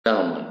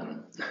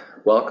Gentlemen,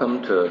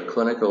 welcome to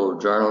Clinical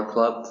Journal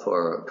Club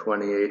for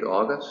 28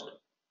 August.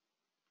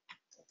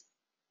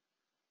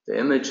 The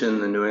image in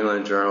the New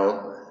England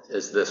Journal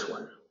is this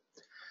one,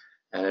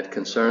 and it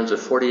concerns a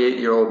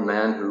 48-year-old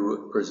man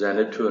who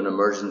presented to an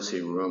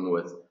emergency room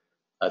with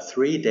a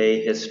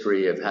 3-day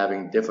history of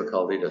having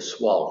difficulty to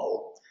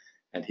swallow,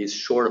 and he's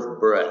short of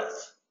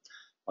breath.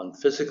 On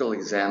physical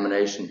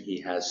examination,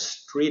 he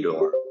has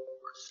stridor.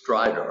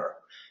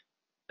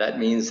 That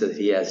means that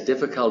he has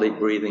difficulty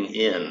breathing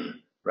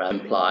in, rather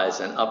implies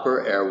an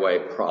upper airway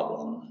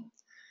problem.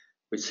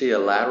 We see a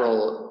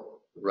lateral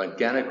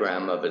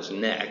roentgenogram of his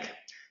neck.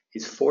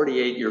 He's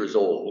 48 years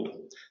old.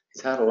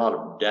 He's had a lot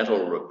of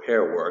dental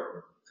repair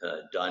work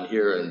done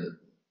here, and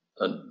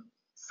a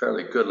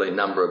fairly goodly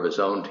number of his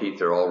own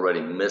teeth are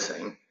already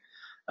missing.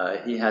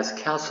 He has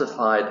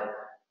calcified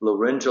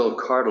laryngeal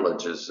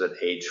cartilages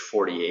at age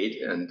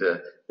 48, and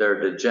there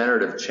are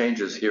degenerative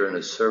changes here in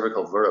his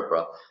cervical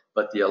vertebra,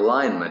 but the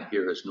alignment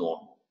here is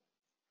normal.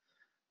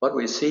 What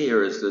we see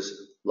here is this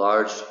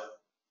large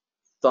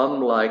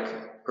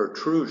thumb-like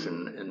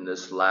protrusion in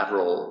this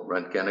lateral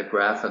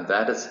roentgenograph, and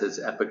that is his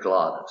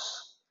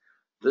epiglottis.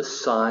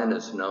 This sign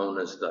is known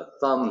as the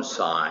thumb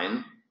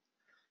sign,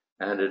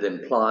 and it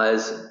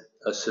implies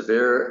a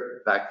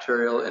severe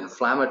bacterial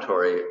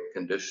inflammatory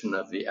condition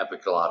of the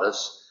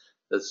epiglottis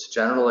that's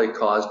generally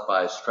caused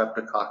by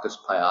Streptococcus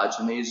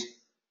pyogenes,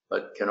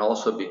 but can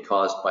also be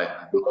caused by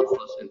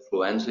Haemophilus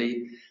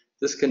influenzae.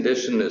 This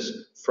condition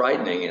is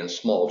frightening in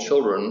small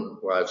children,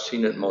 where I've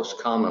seen it most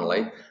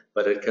commonly,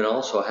 but it can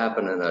also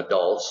happen in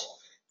adults.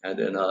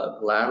 And in a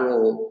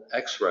lateral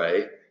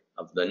x-ray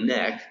of the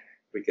neck,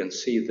 we can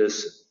see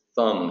this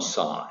thumb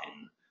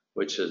sign,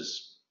 which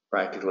is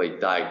practically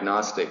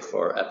diagnostic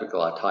for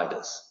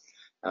epiglottitis.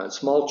 Now, in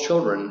small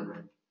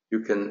children, you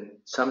can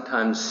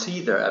sometimes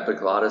see their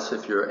epiglottis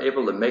if you're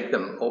able to make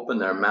them open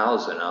their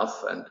mouths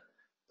enough and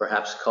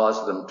perhaps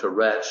cause them to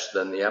retch.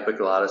 Then the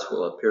epiglottis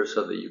will appear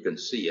so that you can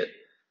see it,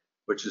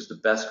 which is the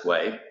best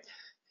way.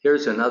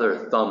 Here's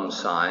another thumb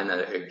sign,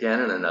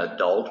 again in an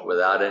adult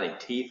without any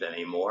teeth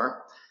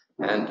anymore.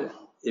 And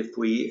if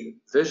we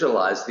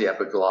visualize the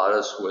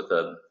epiglottis with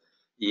an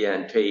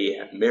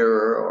ENT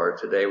mirror, or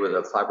today with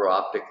a fiber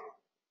optic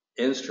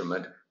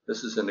instrument,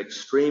 this is an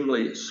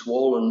extremely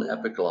swollen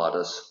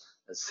epiglottis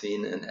as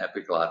seen in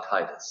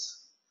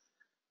epiglottitis.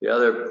 The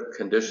other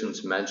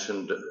conditions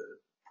mentioned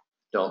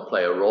don't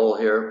play a role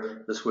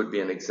here. This would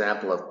be an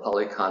example of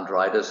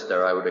polychondritis.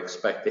 There I would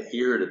expect the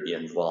ear to be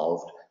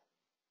involved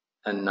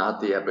and not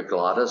the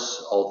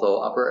epiglottis, although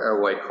upper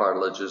airway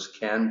cartilages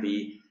can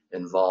be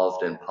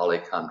involved in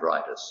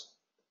polychondritis.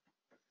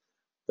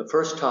 The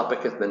first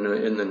topic in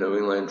the New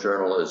England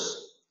Journal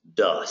is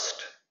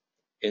dust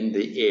in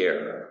the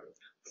air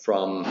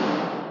from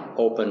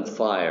open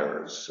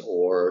fires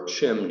or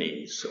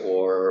chimneys,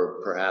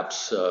 or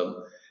perhaps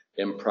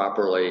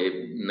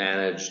improperly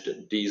managed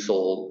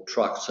diesel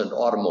trucks and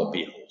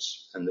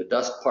automobiles. And the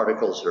dust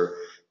particles are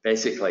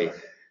basically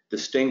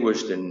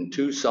distinguished in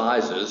two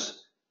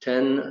sizes,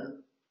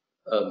 10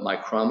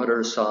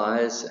 micrometer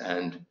size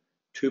and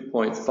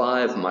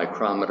 2.5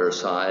 micrometer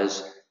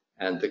size,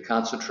 and the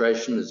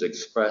concentration is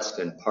expressed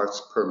in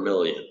parts per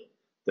million,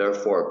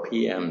 therefore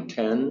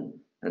PM10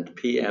 and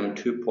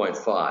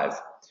PM2.5.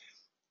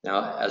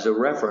 Now, as a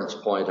reference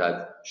point,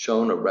 I've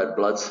shown a red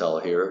blood cell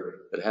here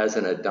that has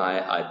a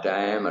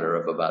diameter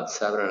of about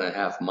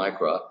 7.5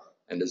 micra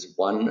and is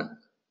 1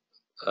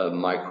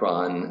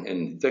 micron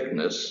in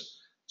thickness.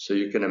 So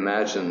you can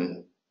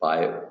imagine,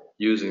 by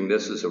using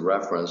this as a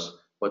reference,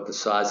 what the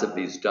size of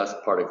these dust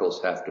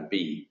particles have to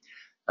be.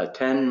 A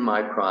 10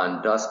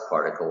 micron dust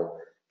particle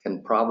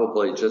can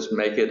probably just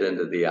make it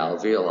into the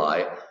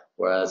alveoli,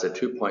 whereas a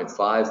 2.5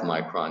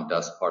 micron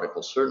dust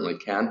particle certainly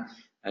can.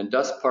 And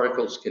dust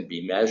particles can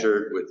be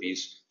measured with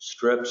these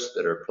strips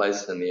that are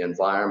placed in the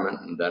environment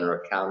and then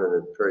are counted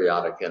at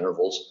periodic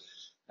intervals.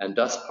 And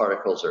dust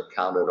particles are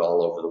counted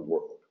all over the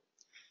world.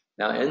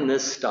 Now, in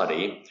this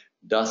study,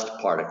 dust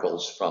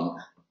particles from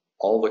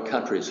all the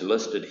countries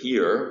listed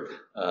here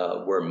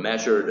were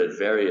measured at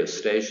various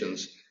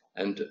stations.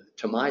 And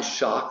to my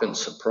shock and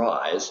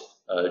surprise,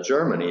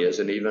 Germany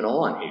isn't even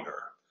on here.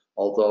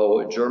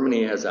 Although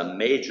Germany has a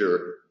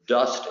major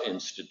dust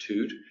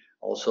institute,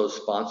 also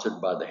sponsored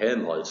by the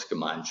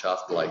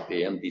Helmholtz-Gemeinschaft, like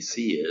the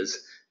MBC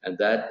is, and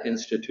that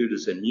institute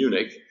is in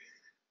Munich.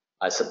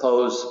 I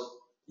suppose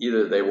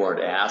either they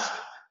weren't asked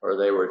or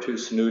they were too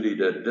snooty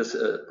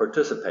to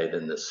participate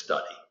in this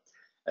study.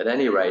 At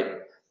any rate,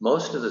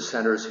 most of the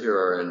centers here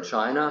are in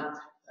China,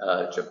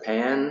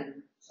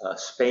 Japan,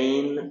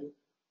 Spain,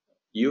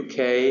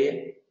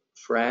 UK,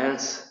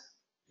 France,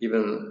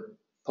 even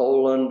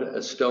Poland.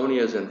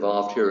 Estonia is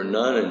involved here,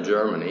 none in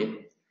Germany.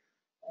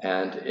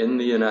 And in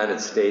the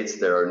United States,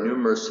 there are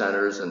numerous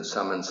centers and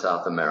some in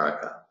South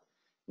America.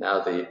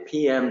 Now, the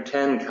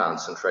PM10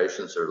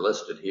 concentrations are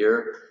listed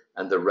here,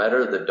 and the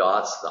redder the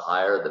dots, the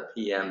higher the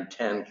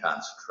PM10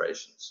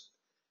 concentrations.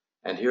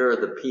 And here are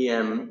the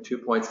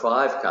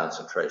PM2.5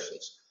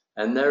 concentrations,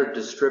 and they're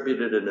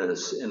distributed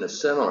in a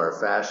similar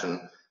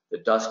fashion The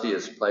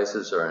dustiest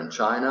places are in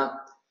China,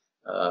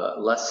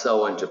 less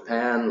so in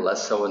Japan,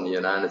 less so in the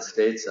United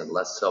States, and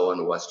less so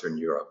in Western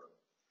Europe.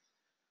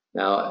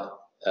 Now,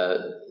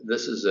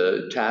 this is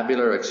a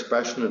tabular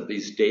expression of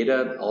these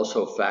data,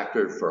 also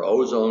factored for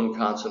ozone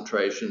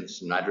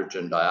concentrations,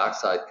 nitrogen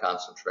dioxide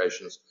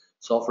concentrations,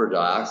 sulfur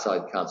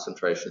dioxide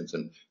concentrations,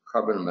 and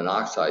carbon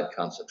monoxide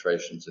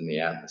concentrations in the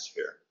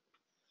atmosphere.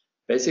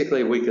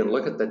 Basically, we can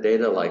look at the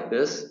data like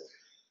this.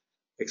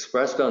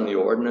 Expressed on the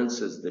ordinance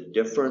is the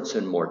difference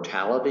in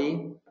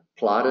mortality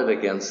plotted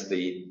against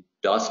the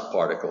dust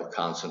particle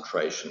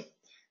concentration.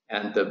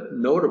 And the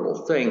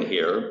notable thing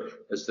here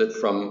is that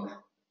from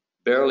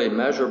barely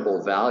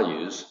measurable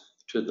values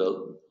to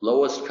the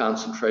lowest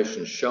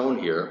concentration shown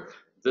here,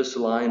 this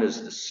line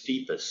is the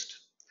steepest.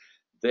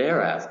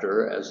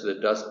 Thereafter, as the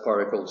dust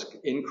particles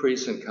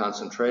increase in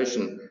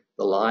concentration,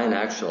 the line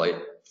actually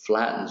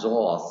flattens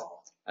off,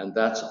 and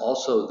that's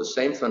also the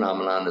same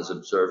phenomenon as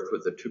observed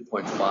with the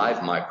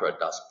 2.5 micro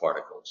dust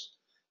particles.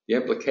 The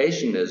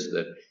implication is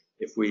that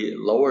if we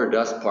lower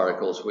dust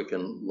particles, we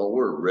can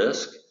lower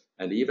risk,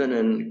 and even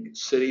in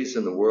cities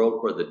in the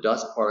world where the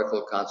dust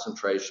particle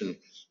concentration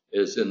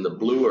is in the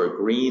blue or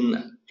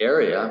green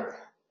area,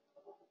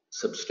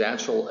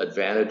 substantial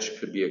advantage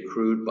could be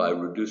accrued by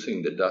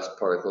reducing the dust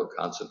particle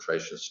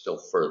concentration still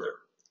further.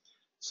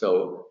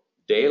 So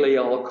daily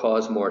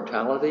all-cause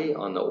mortality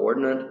on the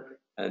ordinate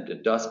and the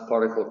dust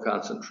particle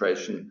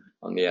concentration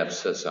on the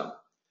abscissa.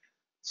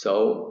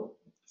 So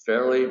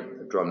fairly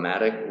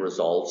dramatic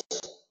results,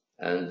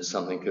 and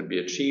something could be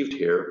achieved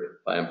here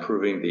by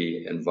improving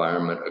the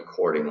environment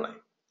accordingly.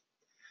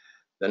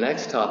 The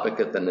next topic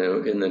in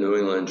the New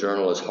England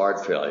Journal is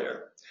heart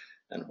failure.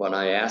 And when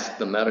I ask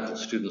the medical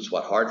students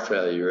what heart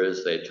failure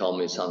is, they tell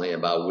me something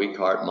about weak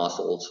heart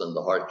muscles and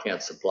the heart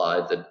can't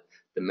supply the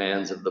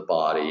demands of the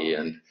body,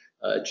 and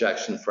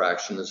ejection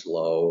fraction is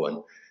low. And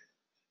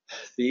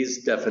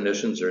these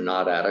definitions are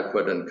not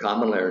adequate and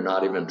commonly are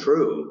not even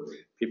true.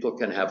 People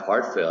can have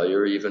heart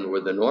failure even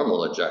with a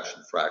normal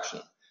ejection fraction.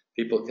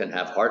 People can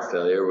have heart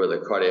failure with a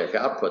cardiac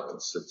output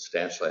that's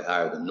substantially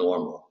higher than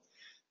normal.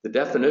 The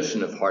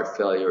definition of heart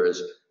failure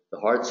is the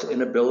heart's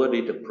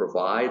inability to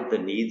provide the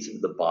needs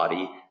of the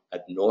body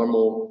at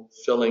normal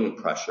filling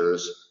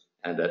pressures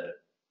and at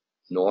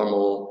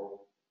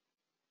normal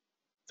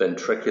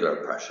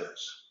ventricular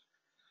pressures.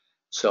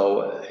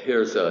 So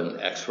here's an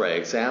X-ray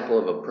example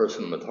of a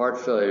person with heart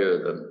failure.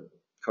 The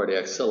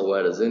cardiac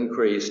silhouette is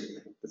increased.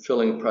 The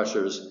filling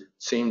pressures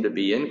seem to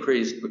be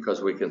increased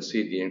because we can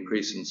see the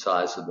increase in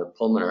size of the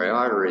pulmonary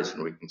arteries,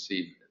 and we can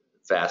see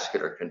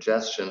vascular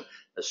congestion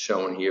as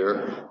shown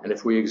here. And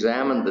if we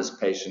examine this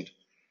patient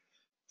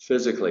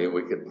physically,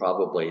 we could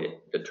probably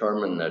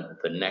determine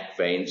that the neck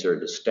veins are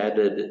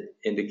distended,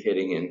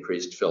 indicating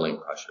increased filling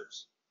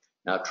pressures.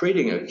 Now,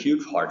 treating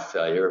acute heart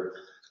failure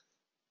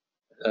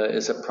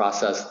is a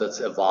process that's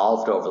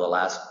evolved over the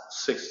last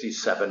 60,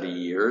 70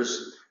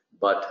 years,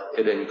 but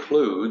it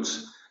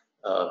includes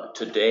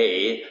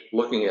today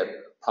looking at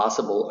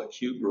possible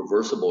acute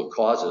reversible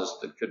causes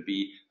that could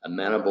be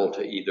amenable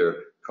to either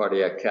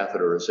cardiac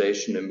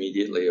catheterization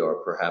immediately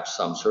or perhaps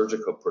some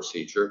surgical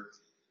procedure,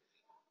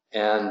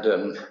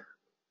 and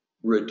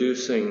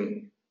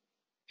reducing,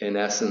 in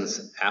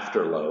essence,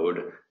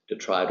 afterload to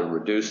try to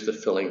reduce the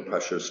filling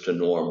pressures to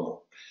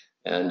normal.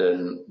 And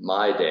in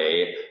my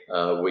day,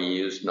 we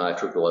used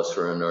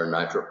nitroglycerin or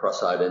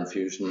nitroprusside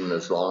infusion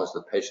as long as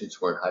the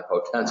patients weren't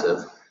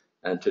hypotensive.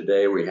 And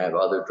today we have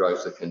other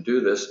drugs that can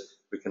do this.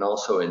 We can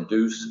also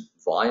induce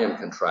volume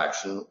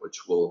contraction,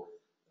 which will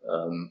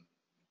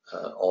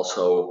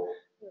also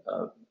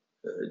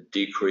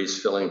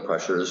decrease filling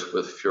pressures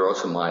with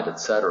furosemide,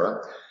 etc.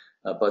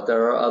 But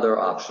there are other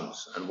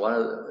options. And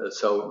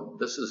so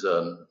this is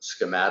a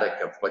schematic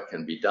of what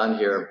can be done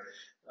here.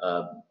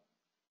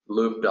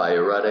 Loop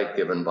diuretic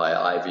given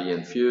by IV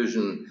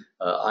infusion,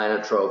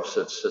 inotropes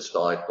if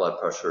systolic blood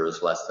pressure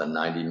is less than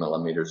 90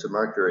 millimeters of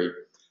mercury,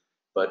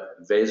 but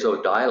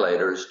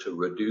vasodilators to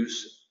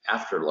reduce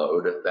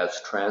afterload,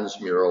 that's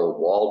transmural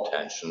wall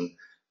tension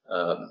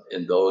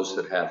in those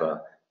that have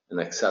an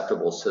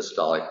acceptable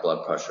systolic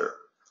blood pressure.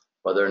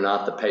 Whether or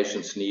not the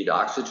patients need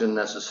oxygen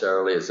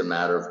necessarily is a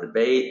matter of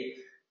debate,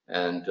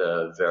 and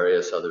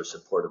various other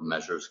supportive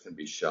measures can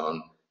be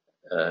shown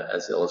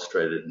as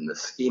illustrated in the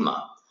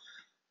schema.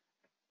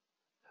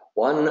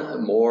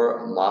 One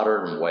more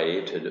modern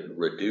way to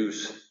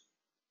reduce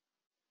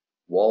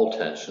wall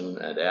tension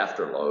and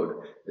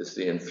afterload is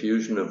the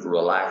infusion of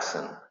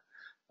relaxin.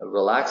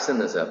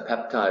 Relaxin is a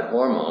peptide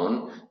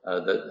hormone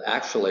that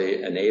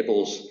actually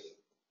enables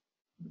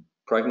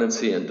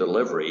pregnancy and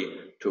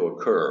delivery to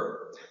occur.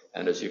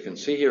 And as you can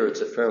see here,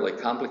 it's a fairly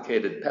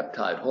complicated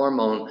peptide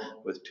hormone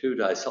with 3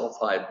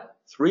 disulfide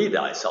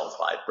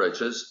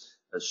bridges,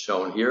 as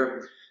shown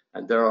here.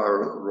 And there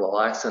are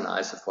relaxin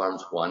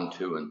isoforms 1,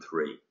 2, and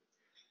 3.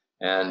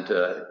 And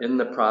in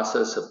the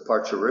process of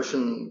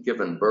parturition,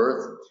 given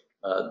birth,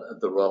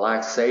 the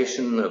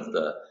relaxation of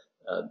the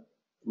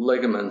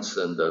ligaments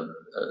and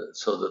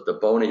so that the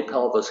bony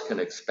pelvis can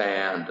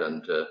expand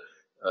and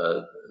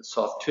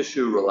soft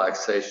tissue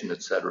relaxation,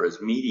 etc.,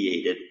 is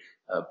mediated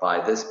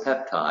by this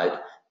peptide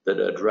that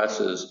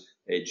addresses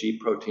a G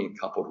protein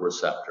coupled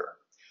receptor.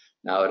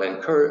 Now,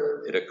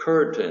 it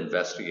occurred to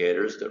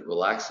investigators that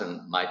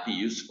relaxin might be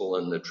useful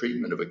in the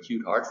treatment of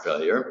acute heart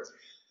failure.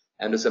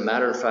 And as a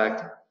matter of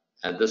fact,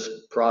 and this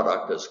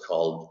product is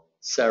called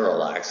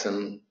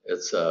serelaxin.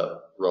 It's a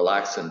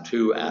relaxin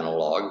 2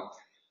 analog.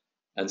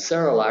 And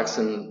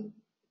serelaxin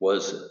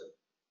was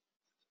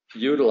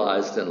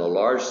utilized in a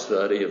large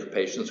study of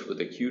patients with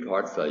acute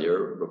heart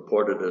failure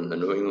reported in the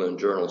New England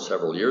Journal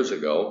several years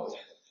ago.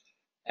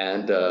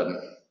 And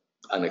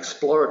an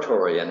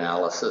exploratory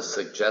analysis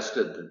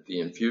suggested that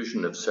the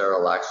infusion of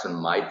serelaxin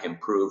might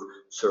improve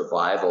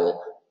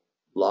survival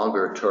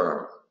longer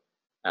term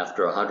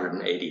after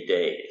 180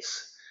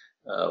 days.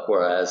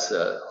 Whereas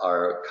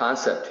our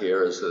concept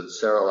here is that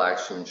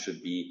serelaxin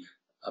should be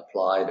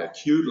applied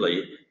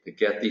acutely to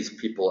get these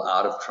people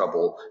out of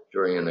trouble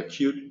during an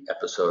acute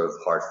episode of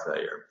heart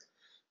failure.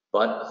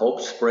 But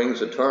hope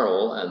springs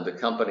eternal, and the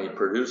company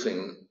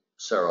producing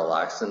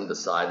serelaxin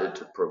decided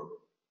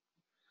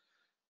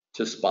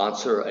to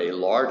sponsor a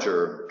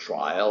larger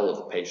trial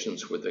of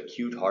patients with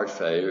acute heart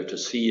failure to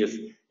see if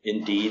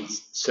indeed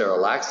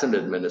serelaxin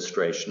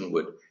administration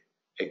would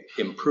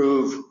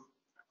improve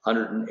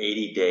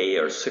 180-day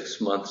or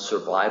 6-month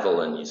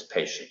survival in these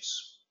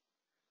patients.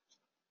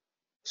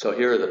 So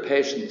here are the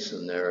patients,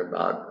 and there are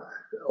about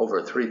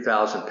over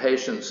 3,000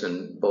 patients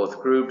in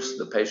both groups.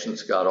 The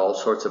patients got all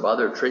sorts of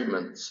other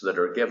treatments that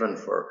are given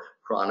for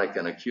chronic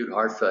and acute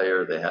heart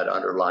failure. They had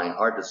underlying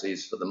heart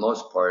disease for the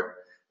most part,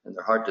 and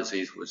their heart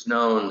disease was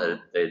known, that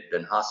they'd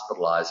been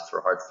hospitalized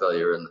for heart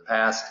failure in the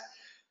past.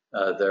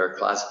 Their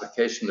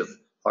classification of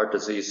heart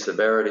disease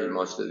severity,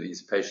 most of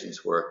these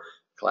patients were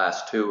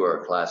class 2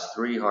 or class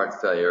 3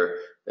 heart failure.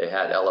 They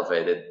had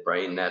elevated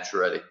brain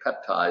natriuretic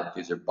peptide.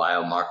 These are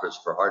biomarkers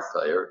for heart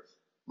failure,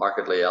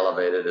 markedly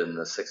elevated in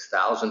the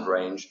 6,000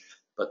 range,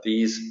 but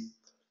these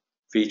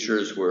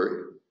features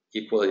were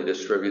equally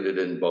distributed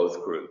in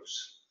both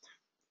groups.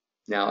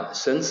 Now,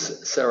 since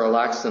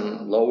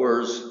serelaxin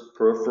lowers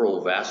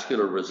peripheral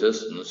vascular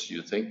resistance,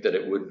 you think that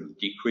it would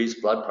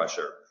decrease blood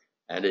pressure,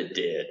 and it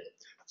did.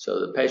 So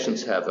the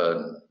patients have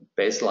a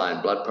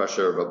baseline blood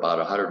pressure of about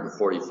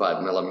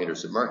 145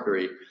 millimeters of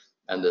mercury,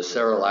 and the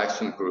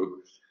serelaxin group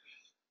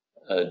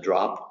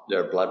dropped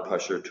their blood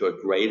pressure to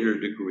a greater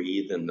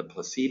degree than the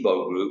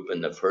placebo group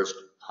in the first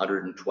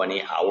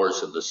 120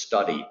 hours of the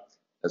study,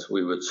 as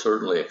we would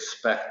certainly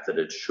expect that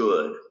it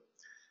should.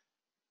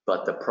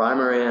 But the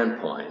primary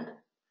endpoint,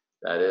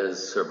 that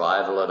is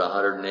survival at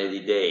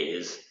 180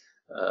 days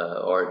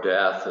or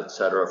death,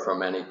 etc.,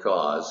 from any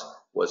cause,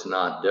 was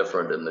not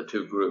different in the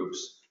two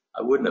groups.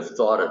 I wouldn't have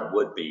thought it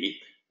would be,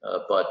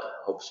 but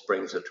hope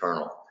springs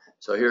eternal.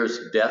 So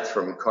here's death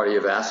from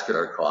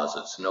cardiovascular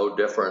causes, no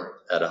different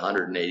at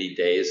 180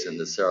 days in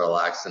the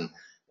serelaxin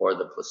or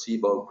the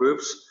placebo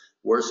groups.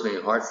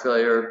 Worsening heart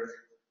failure,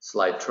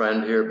 slight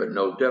trend here, but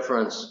no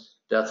difference.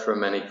 Death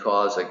from any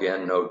cause,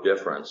 again, no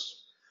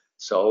difference.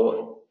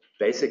 So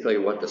basically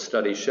what the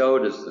study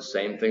showed is the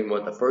same thing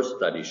what the first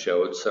study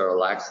showed.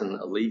 Serelaxin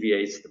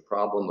alleviates the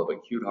problem of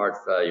acute heart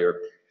failure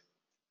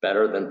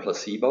better than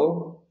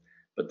placebo,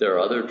 but there are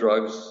other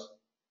drugs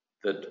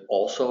that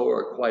also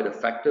are quite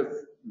effective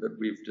that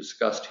we've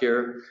discussed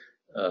here.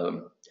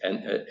 And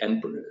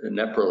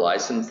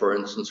neprilysin, for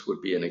instance,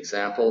 would be an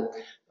example.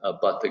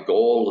 But the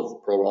goal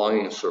of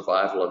prolonging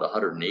survival at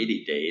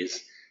 180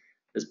 days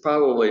is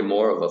probably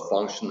more of a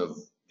function of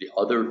the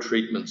other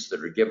treatments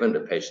that are given to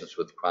patients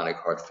with chronic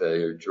heart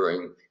failure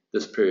during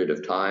this period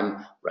of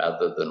time,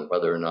 rather than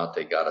whether or not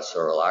they got a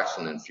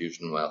serelaxin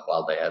infusion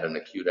while they had an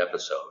acute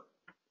episode.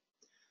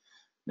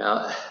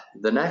 Now,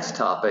 the next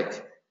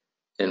topic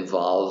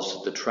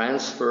involves the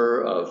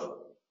transfer of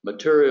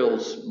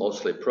materials,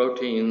 mostly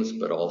proteins,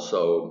 but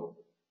also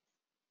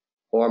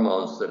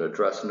hormones that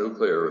address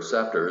nuclear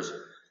receptors,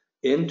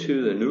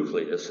 into the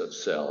nucleus of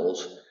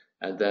cells,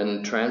 and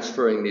then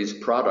transferring these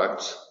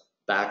products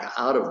back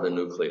out of the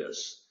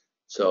nucleus.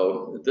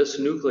 So this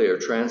nuclear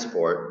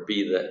transport,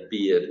 be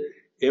it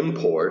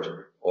import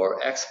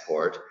or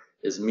export,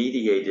 is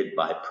mediated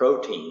by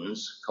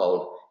proteins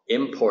called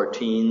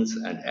importines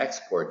and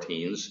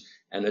exportines,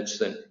 and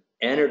it's an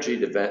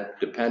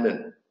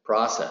energy-dependent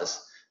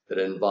process that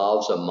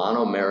involves a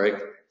monomeric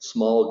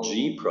small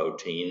g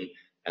protein,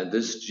 and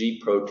this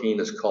G protein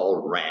is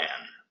called RAN.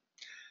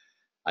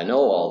 I know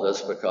all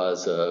this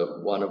because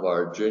one of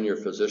our junior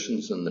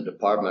physicians in the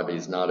department,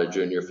 he's not a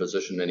junior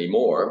physician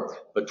anymore,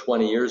 but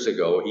 20 years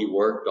ago he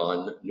worked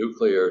on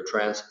nuclear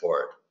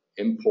transport,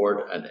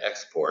 import and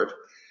export,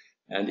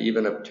 and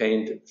even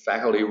obtained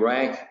faculty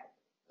rank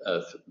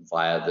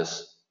via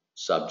this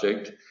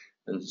subject.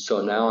 And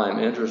so now I'm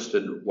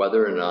interested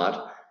whether or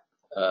not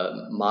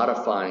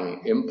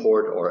modifying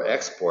import or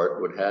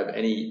export would have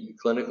any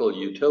clinical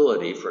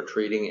utility for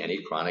treating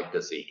any chronic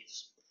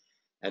disease.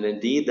 And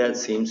indeed, that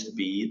seems to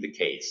be the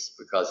case,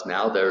 because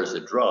now there's a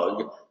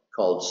drug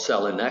called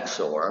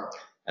selinexor,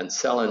 and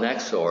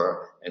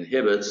selinexor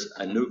inhibits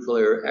a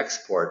nuclear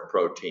export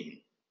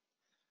protein.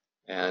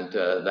 And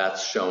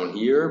that's shown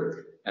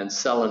here. And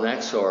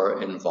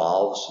selinexor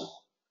involves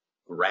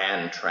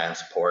RAN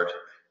transport,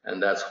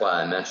 and that's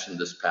why I mentioned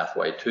this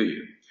pathway to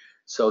you.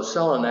 So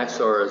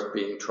selinexor is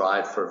being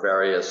tried for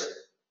various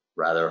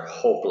rather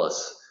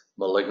hopeless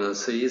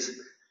malignancies.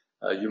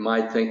 You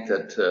might think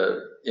that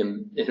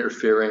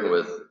interfering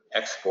with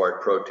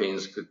export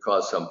proteins could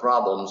cause some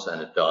problems,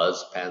 and it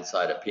does.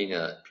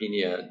 Pancytopenia,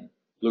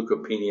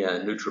 leukopenia,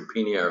 and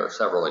neutropenia are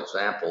several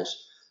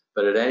examples.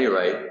 But at any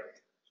rate,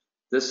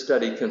 this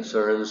study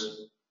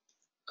concerns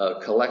a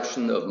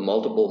collection of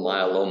multiple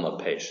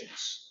myeloma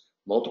patients.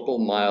 Multiple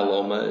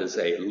myeloma is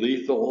a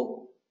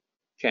lethal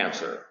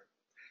cancer.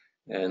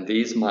 And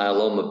these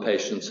myeloma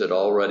patients had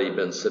already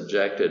been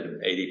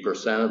subjected,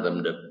 80% of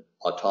them, to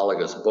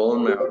autologous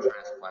bone marrow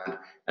transplant,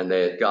 and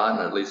they had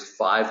gotten at least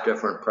 5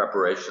 different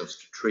preparations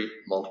to treat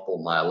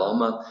multiple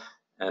myeloma,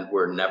 and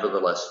were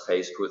nevertheless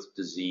faced with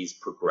disease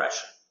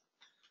progression.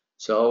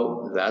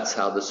 So that's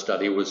how the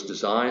study was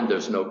designed.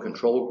 There's no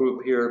control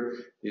group here.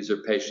 These are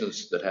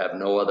patients that have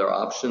no other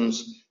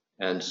options.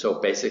 And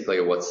so basically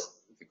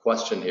the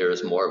question here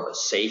is more of a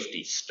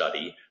safety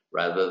study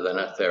rather than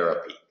a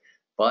therapy.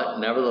 But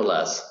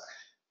nevertheless,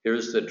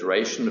 here's the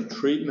duration of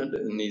treatment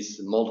in these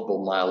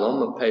multiple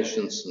myeloma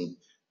patients. And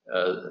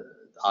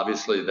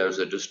obviously there's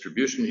a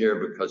distribution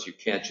here because you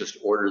can't just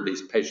order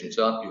these patients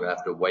up. You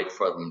have to wait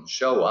for them to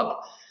show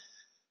up.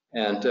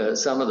 And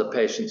some of the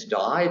patients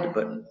died,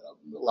 but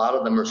a lot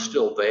of them are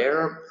still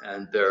there,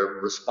 and their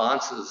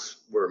responses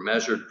were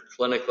measured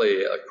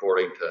clinically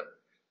according to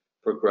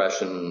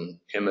progression,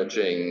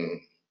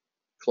 imaging,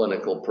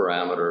 clinical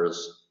parameters,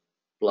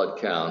 blood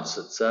counts,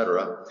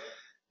 etc.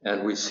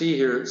 And we see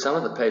here some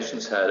of the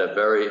patients had a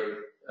very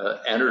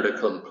entered a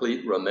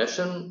complete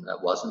remission.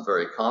 That wasn't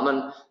very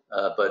common,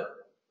 but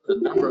a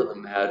number of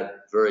them had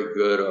very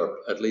good or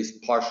at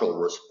least partial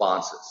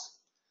responses.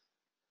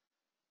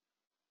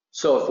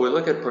 So if we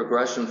look at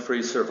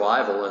progression-free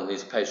survival in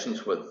these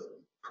patients with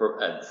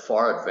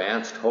far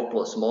advanced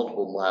hopeless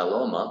multiple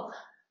myeloma,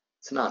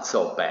 it's not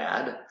so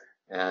bad.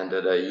 And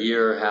at a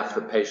year, half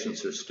the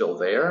patients are still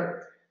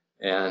there.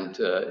 And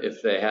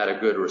if they had a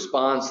good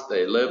response,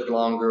 they lived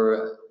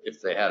longer.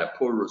 If they had a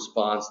poor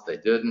response, they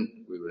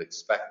didn't. We would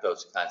expect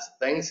those kinds of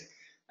things.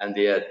 And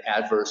the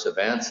adverse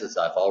events, as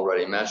I've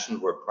already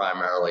mentioned, were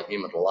primarily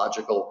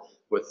hematological,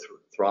 with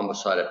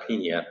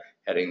thrombocytopenia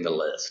heading the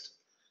list.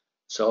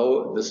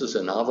 So this is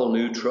a novel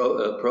new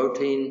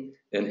protein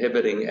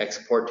inhibiting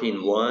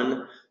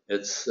exportin-1.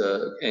 It's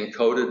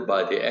encoded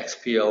by the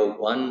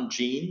XPO1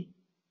 gene.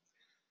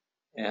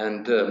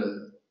 And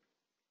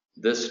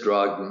this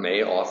drug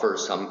may offer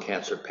some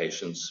cancer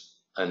patients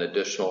an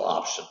additional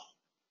option.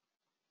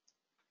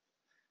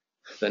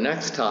 The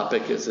next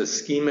topic is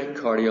ischemic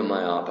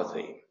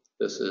cardiomyopathy.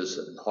 This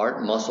is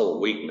heart muscle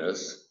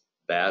weakness,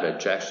 bad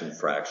ejection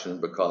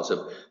fraction because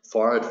of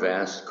far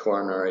advanced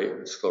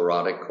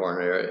sclerotic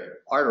coronary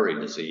artery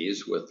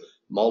disease with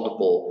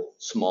multiple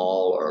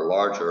small or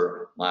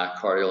larger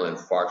myocardial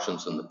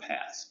infarctions in the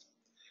past.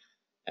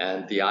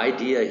 And the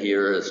idea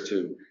here is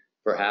to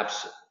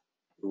perhaps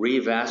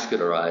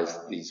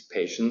revascularize these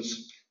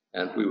patients,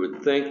 and we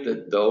would think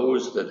that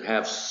those that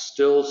have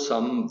still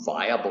some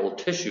viable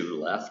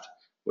tissue left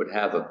would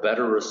have a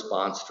better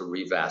response to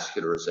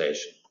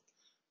revascularization.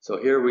 So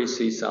here we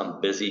see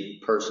some busy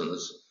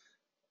persons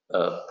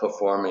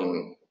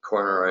performing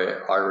coronary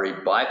artery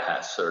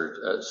bypass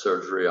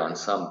surgery on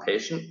some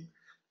patient.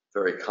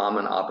 Very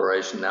common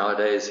operation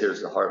nowadays.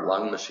 Here's the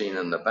heart-lung machine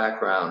in the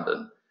background,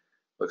 and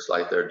looks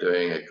like they're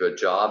doing a good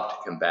job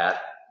to combat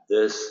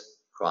this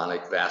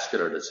chronic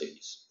vascular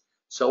disease.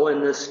 So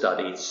in this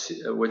study,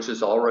 which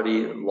is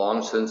already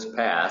long since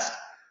passed,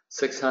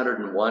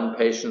 601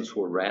 patients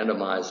were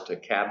randomized to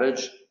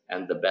CABG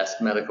and the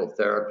best medical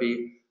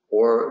therapy,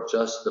 or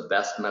just the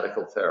best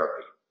medical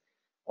therapy.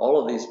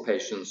 All of these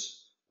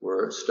patients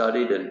were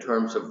studied in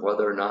terms of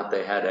whether or not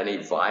they had any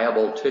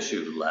viable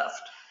tissue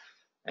left.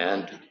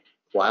 And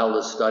while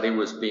the study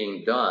was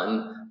being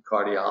done,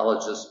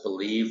 cardiologists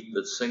believed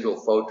that single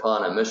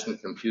photon emission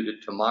computed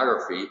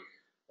tomography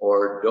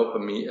or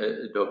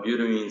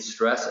dobutamine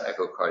stress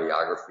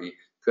echocardiography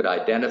could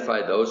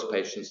identify those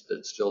patients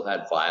that still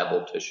had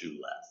viable tissue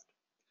left.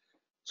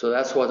 So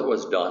that's what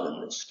was done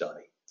in this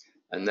study.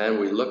 And then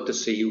we looked to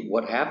see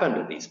what happened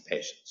to these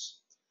patients.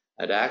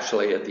 And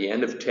actually, at the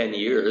end of 10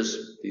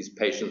 years, these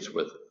patients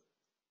with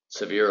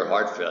severe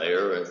heart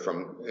failure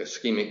from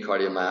ischemic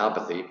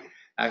cardiomyopathy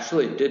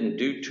actually didn't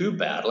do too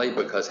badly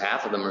because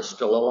half of them are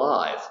still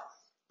alive.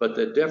 But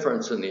the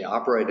difference in the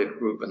operated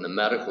group and the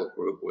medical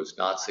group was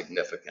not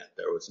significant.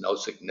 There was no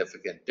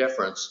significant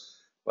difference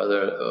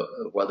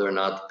whether or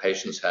not the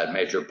patients had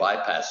major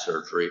bypass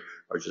surgery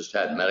or just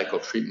had medical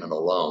treatment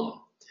alone.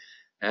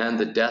 And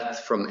the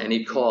death from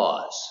any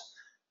cause,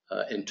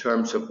 in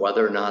terms of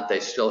whether or not they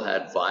still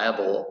had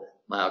viable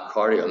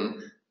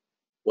myocardium,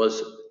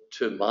 was,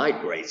 to my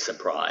great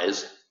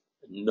surprise,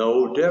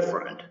 no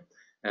different.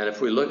 And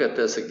if we look at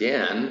this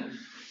again,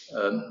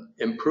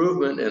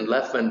 improvement in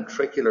left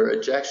ventricular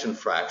ejection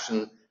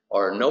fraction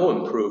or no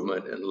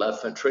improvement in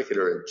left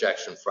ventricular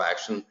ejection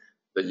fraction,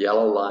 the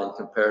yellow line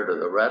compared to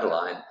the red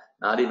line,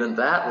 not even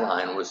that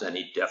line was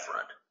any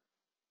different.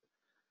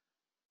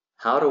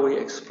 How do we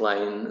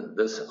explain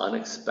this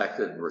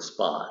unexpected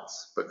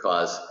response?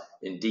 Because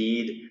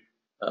indeed,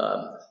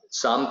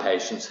 some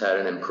patients had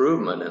an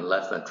improvement in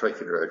left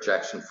ventricular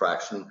ejection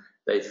fraction.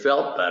 They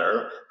felt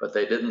better, but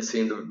they didn't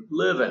seem to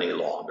live any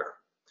longer.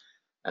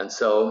 And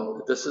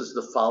so this is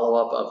the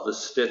follow-up of the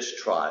Stitch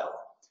trial.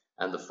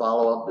 And the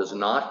follow-up does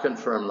not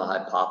confirm the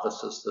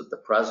hypothesis that the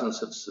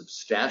presence of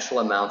substantial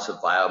amounts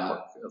of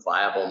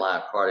viable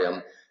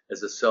myocardium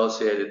is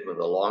associated with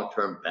a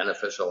long-term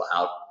beneficial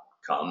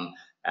outcome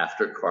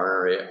after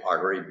coronary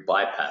artery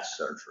bypass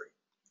surgery.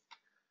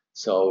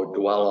 So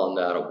dwell on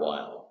that a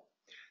while.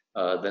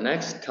 The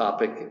next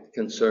topic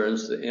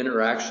concerns the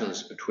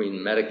interactions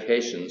between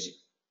medications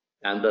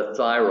and the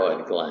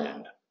thyroid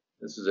gland.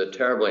 This is a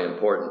terribly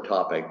important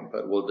topic,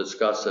 but we'll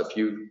discuss a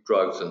few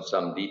drugs in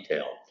some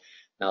detail.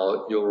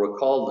 Now, you'll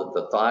recall that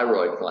the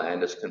thyroid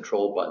gland is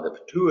controlled by the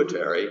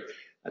pituitary,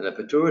 and the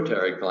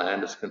pituitary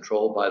gland is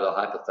controlled by the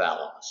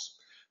hypothalamus.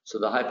 So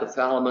the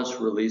hypothalamus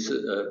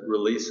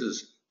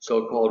releases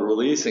so-called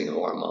releasing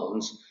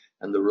hormones,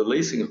 and the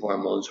releasing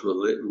hormones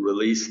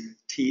release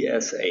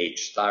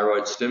TSH,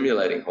 thyroid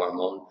stimulating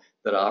hormone,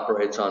 that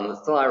operates on the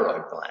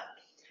thyroid gland.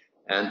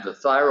 And the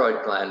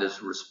thyroid gland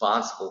is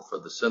responsible for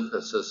the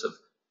synthesis of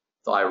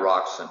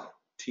thyroxine,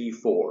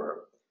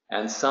 T4,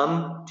 and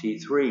some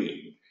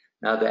T3.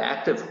 Now, the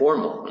active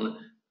hormone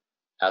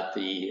at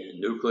the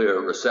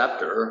nuclear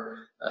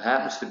receptor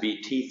happens to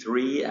be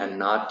T3 and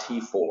not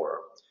T4.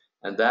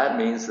 And that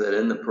means that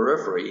in the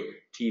periphery,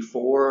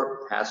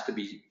 T4 has to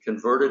be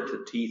converted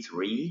to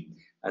T3,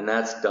 and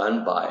that's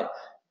done by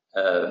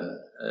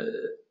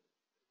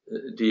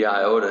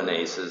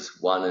deiodinases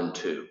 1 and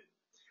 2.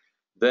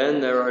 Then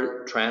there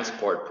are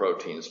transport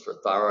proteins for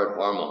thyroid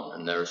hormone,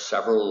 and there are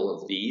several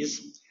of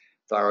these.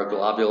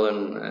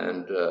 Thyroglobulin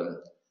and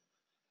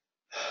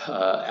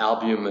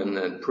albumin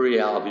and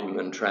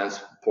prealbumin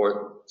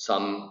transport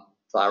some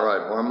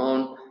thyroid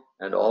hormone,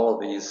 and all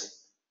of these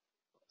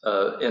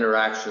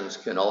interactions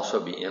can also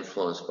be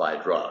influenced by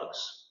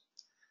drugs.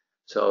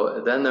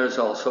 So then there's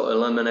also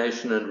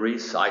elimination and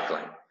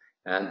recycling,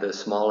 and the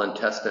small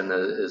intestine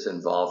is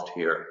involved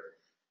here.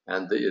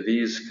 And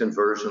these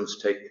conversions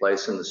take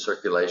place in the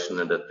circulation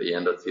and at the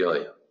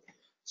endothelium.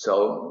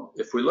 So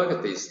if we look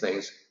at these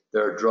things,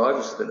 there are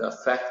drugs that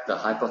affect the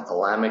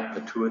hypothalamic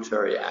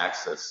pituitary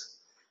axis.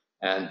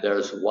 And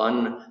there's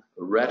one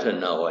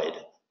retinoid,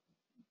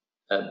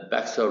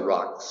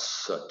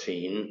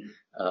 bexaroxetine,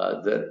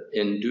 that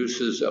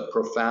induces a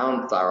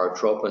profound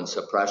thyrotropin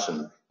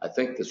suppression. I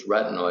think this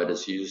retinoid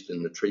is used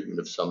in the treatment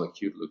of some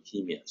acute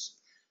leukemias.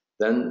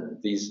 Then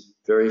these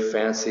very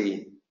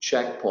fancy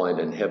checkpoint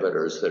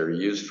inhibitors that are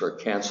used for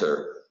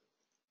cancer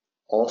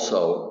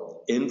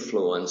also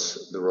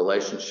influence the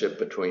relationship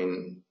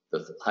between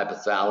the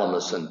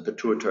hypothalamus and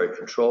pituitary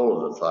control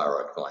of the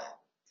thyroid gland.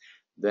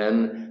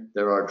 Then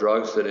there are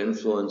drugs that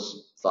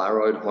influence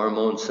thyroid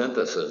hormone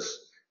synthesis,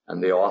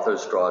 and the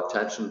authors draw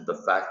attention to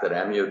the fact that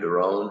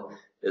amiodarone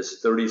is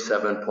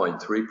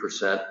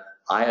 37.3%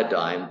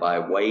 iodine by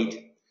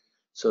weight.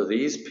 So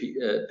these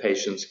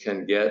patients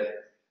can get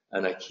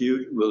an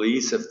acute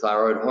release of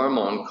thyroid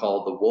hormone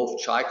called the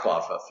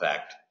Wolff-Chaikoff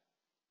effect.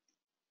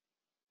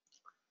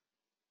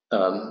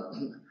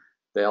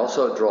 They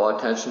also draw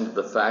attention to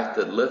the fact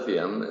that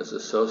lithium is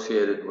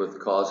associated with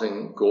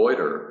causing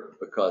goiter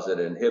because it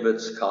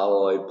inhibits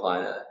colloid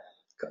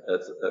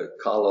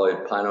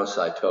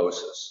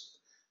pinocytosis.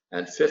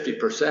 And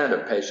 50%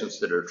 of patients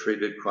that are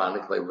treated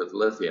chronically with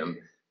lithium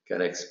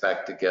can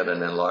expect to get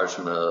an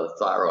enlargement of the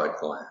thyroid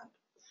gland.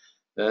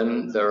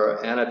 Then there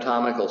are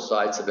anatomical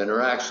sites of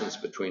interactions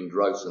between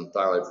drugs and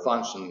thyroid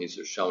function. These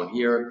are shown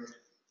here.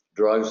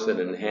 Drugs that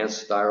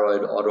enhance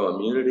thyroid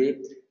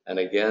autoimmunity, and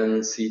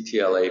again,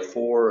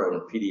 CTLA4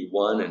 and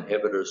PD-1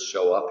 inhibitors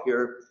show up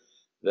here.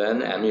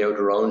 Then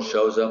amiodarone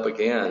shows up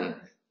again,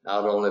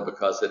 not only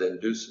because it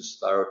induces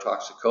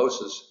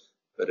thyrotoxicosis,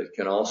 but it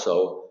can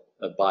also,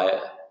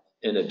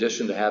 in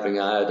addition to having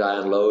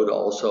iodine load,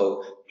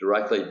 also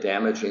directly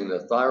damaging the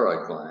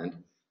thyroid gland.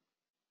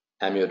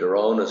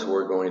 Amiodarone, as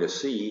we're going to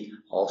see,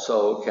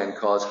 also can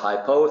cause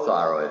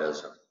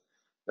hypothyroidism.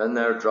 Then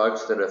there are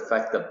drugs that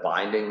affect the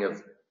binding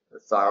of the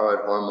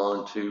thyroid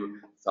hormone to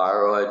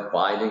thyroid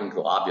binding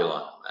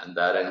globulin, and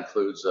that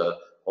includes a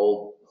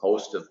whole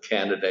host of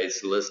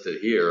candidates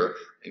listed here,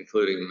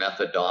 including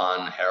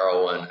methadone,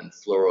 heroin, and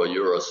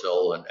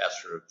fluorouracil and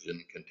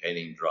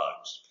estrogen-containing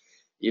drugs.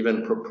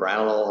 Even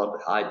propranolol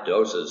at high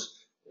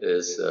doses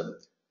is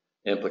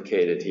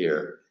implicated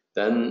here.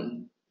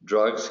 Then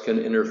drugs can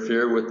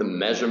interfere with the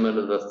measurement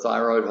of the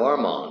thyroid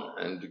hormone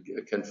and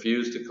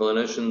confuse the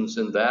clinicians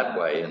in that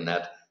way, in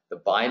that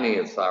the binding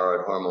of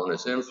thyroid hormone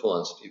is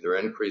influenced, either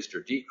increased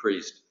or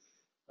decreased.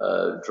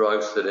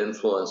 Drugs that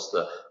influence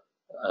the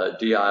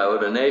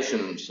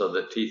deiodination so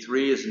that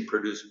T3 isn't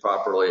produced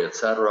properly,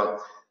 etc.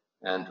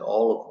 And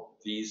all of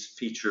these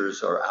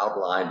features are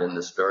outlined in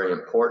this very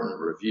important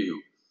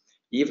review.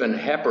 Even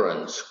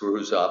heparin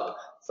screws up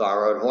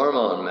thyroid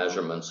hormone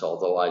measurements,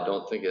 although I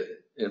don't think it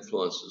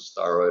influences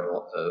thyroid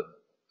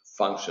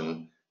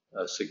function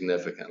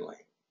significantly.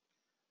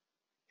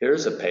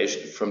 Here's a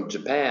patient from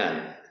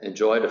Japan,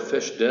 enjoyed a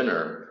fish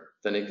dinner,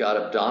 then he got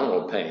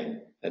abdominal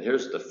pain. And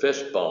here's the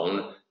fish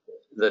bone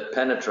that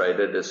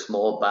penetrated his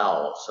small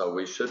bowel, so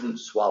we shouldn't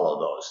swallow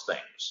those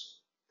things.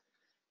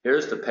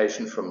 Here's the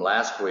patient from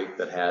last week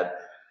that had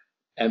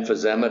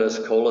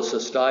emphysematous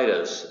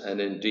cholecystitis,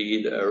 and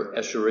indeed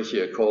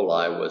Escherichia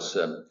coli was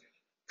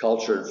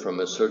cultured from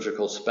a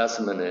surgical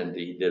specimen, and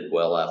he did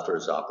well after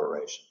his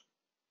operation.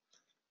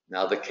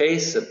 Now, the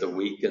case of the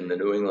week in the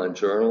New England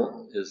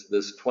Journal is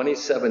this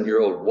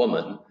 27-year-old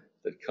woman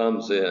that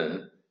comes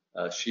in.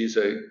 She's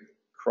a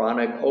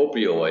chronic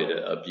opioid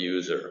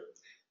abuser,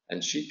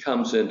 and she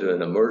comes into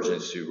an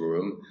emergency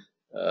room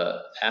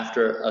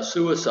after a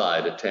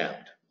suicide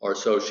attempt, or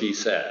so she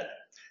said.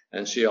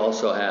 And she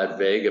also had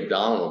vague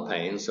abdominal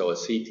pain, so a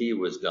CT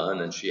was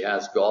done, and she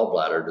has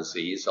gallbladder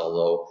disease,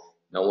 although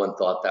no one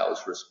thought that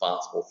was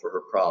responsible for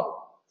her problem.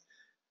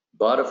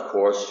 But of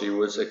course, she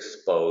was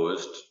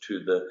exposed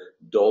to the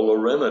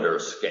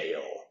dolorimeter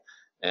scale,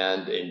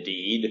 and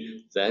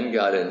indeed then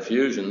got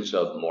infusions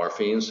of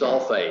morphine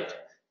sulfate,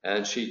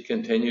 and she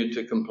continued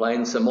to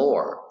complain some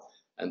more.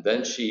 And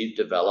then she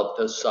developed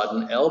a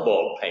sudden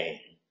elbow pain,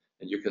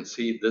 and you can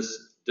see this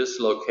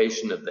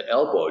dislocation of the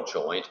elbow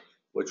joint,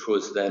 which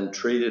was then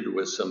treated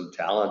with some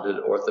talented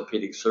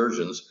orthopedic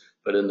surgeons.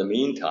 But in the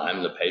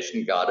meantime, the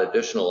patient got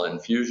additional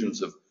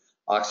infusions of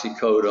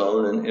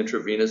oxycodone and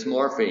intravenous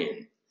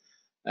morphine.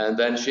 And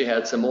then she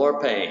had some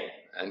more pain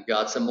and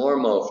got some more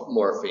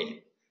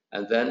morphine.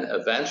 And then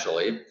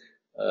eventually,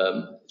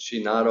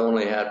 she not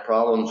only had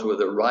problems with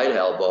her right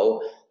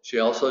elbow, she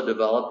also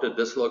developed a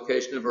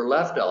dislocation of her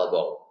left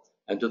elbow.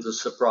 And to the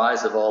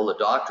surprise of all the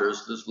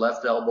doctors, this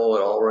left elbow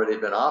had already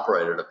been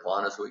operated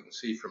upon, as we can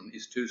see from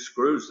these two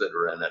screws that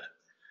are in it.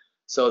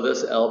 So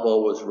this elbow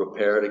was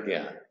repaired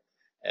again.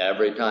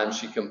 Every time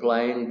she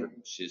complained,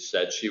 she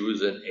said she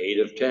was an 8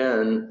 of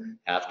 10,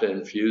 have to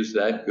infuse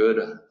that good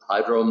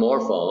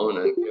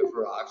hydromorphone and give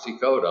her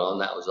oxycodone.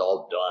 That was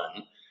all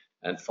done.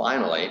 And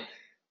finally,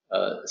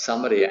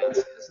 somebody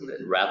asked, isn't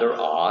it rather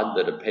odd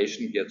that a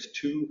patient gets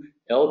 2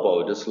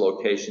 elbow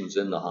dislocations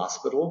in the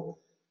hospital?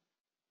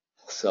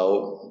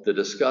 So the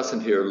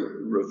discussant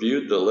here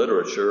reviewed the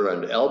literature,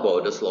 and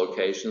elbow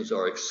dislocations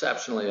are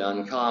exceptionally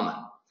uncommon.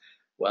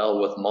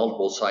 Well, with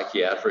multiple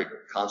psychiatric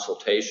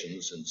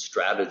consultations and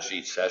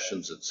strategy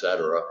sessions,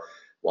 etc.,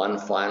 one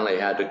finally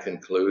had to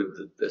conclude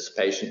that this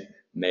patient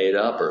made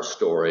up her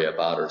story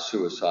about her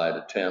suicide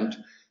attempt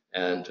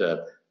and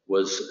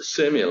was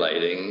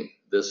simulating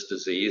this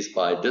disease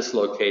by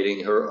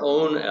dislocating her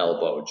own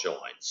elbow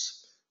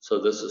joints.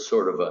 So this is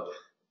sort of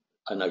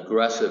an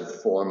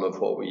aggressive form of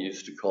what we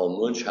used to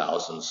call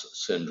Munchausen's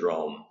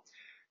syndrome.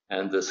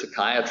 And the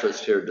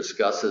psychiatrist here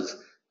discusses,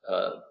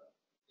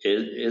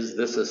 is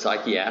this a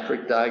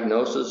psychiatric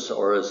diagnosis,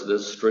 or is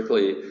this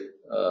strictly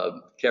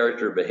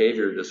character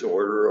behavior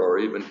disorder or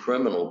even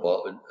criminal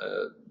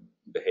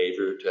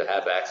behavior to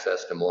have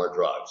access to more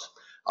drugs?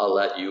 I'll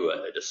let you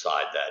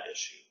decide that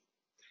issue.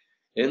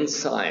 In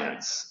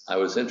Science, I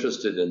was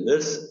interested in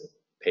this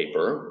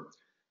paper,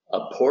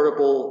 a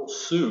portable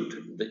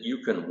suit that you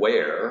can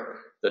wear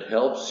that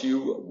helps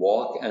you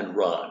walk and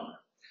run.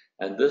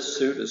 And this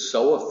suit is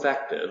so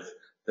effective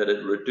that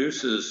it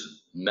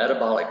reduces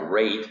metabolic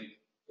rate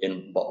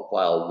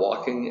while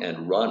walking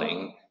and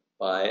running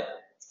by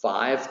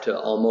 5 to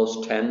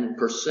almost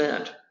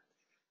 10%.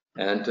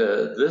 And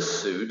this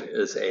suit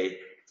is a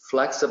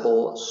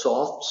flexible,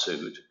 soft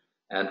suit.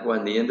 And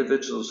when the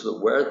individuals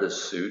that wear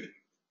this suit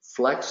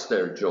flex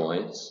their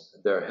joints,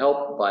 they're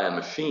helped by a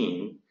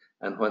machine.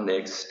 And when they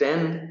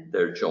extend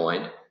their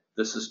joint,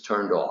 this is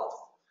turned off.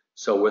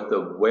 So with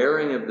the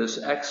wearing of this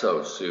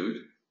exosuit,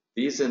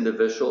 these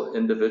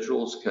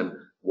individuals can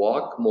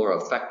walk more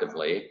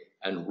effectively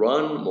and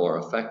run more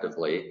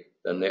effectively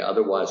than they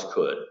otherwise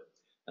could.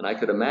 And I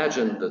could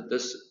imagine that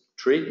this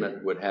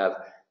treatment would have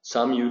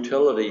some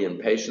utility in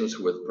patients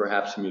with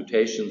perhaps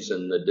mutations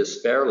in the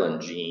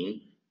dysferlin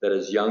gene, that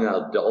as young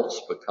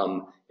adults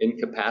become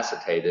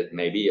incapacitated,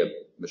 maybe a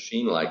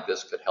machine like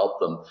this could help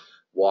them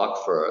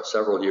walk for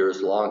several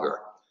years longer.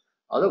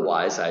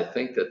 Otherwise, I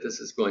think that this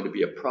is going to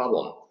be a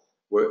problem.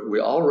 We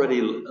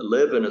already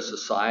live in a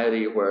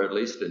society where, at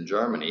least in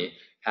Germany,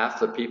 half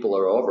the people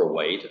are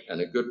overweight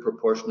and a good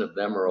proportion of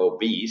them are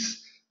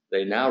obese.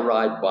 They now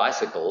ride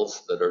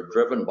bicycles that are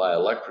driven by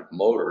electric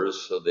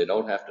motors, so they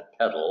don't have to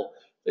pedal.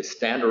 They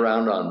stand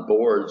around on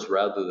boards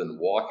rather than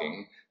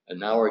walking, and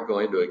now we're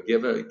going to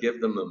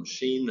give them a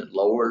machine that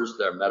lowers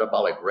their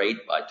metabolic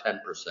rate by 10%.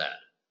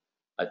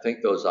 I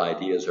think those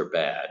ideas are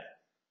bad.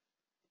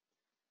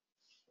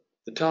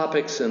 The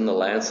topics in the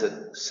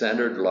Lancet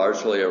centered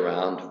largely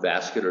around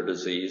vascular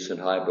disease and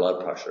high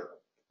blood pressure.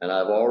 And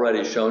I've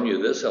already shown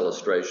you this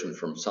illustration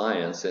from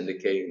Science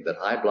indicating that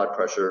high blood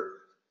pressure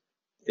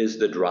is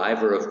the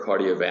driver of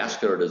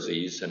cardiovascular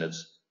disease, and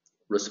it's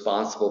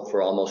responsible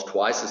for almost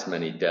twice as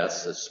many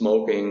deaths as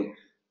smoking,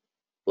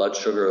 blood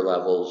sugar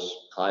levels,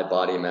 high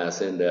body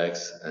mass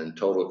index, and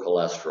total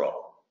cholesterol.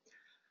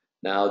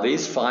 Now,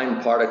 these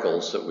fine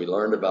particles that we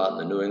learned about in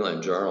the New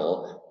England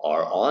Journal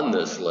are on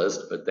this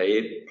list, but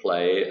they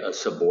play a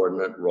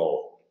subordinate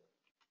role.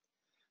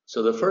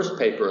 So the first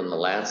paper in the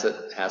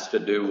Lancet has to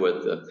do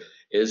with,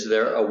 is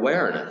there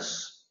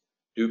awareness?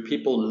 Do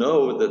people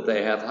know that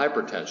they have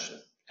hypertension?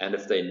 And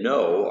if they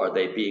know, are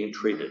they being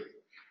treated?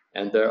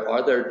 And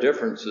are there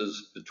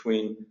differences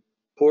between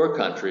poor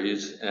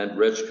countries and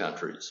rich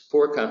countries?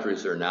 Poor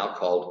countries are now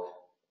called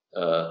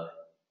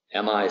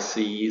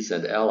MICs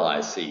and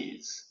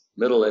LICs,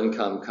 middle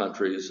income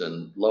countries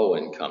and low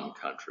income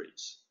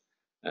countries.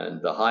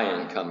 And the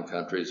high income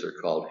countries are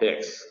called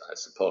HICS, I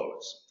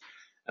suppose.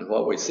 And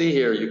what we see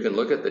here, you can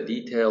look at the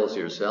details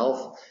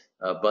yourself,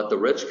 but the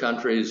rich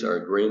countries are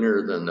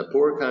greener than the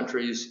poor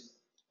countries,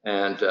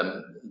 and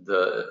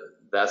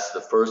that's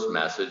the first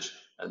message.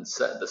 And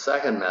the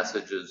second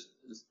message is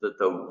that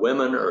the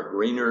women are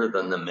greener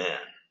than the men.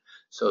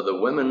 So the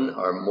women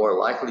are more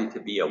likely to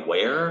be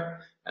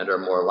aware and are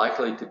more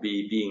likely to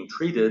be being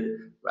treated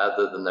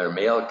rather than their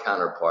male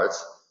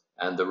counterparts.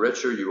 And the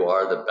richer you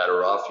are, the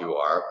better off you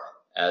are,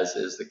 as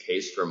is the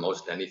case for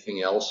most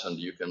anything else. And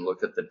you can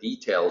look at the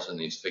details in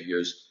these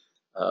figures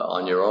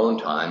on your own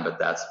time, but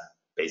that's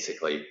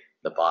basically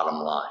the bottom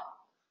line.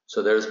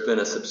 So there's been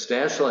a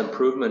substantial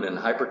improvement in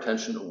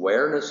hypertension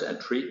awareness and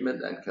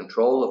treatment and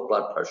control of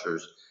blood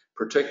pressures,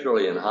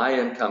 particularly in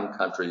high-income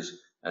countries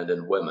and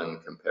in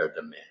women compared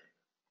to men.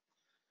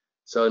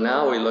 So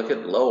now we look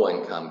at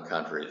low-income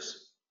countries.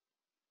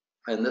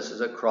 And this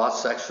is a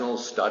cross-sectional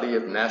study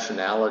of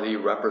nationality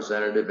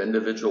representative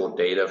individual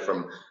data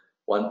from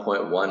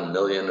 1.1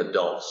 million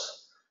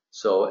adults.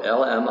 So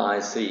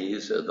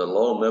LMICs are the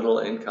low middle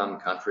income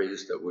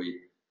countries that we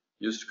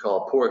used to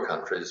call poor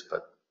countries,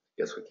 but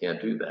I guess we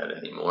can't do that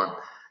anymore.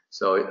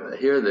 So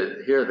here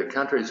the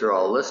countries are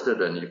all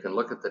listed, and you can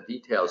look at the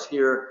details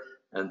here.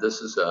 And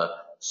this is a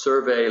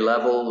survey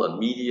level, a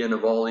median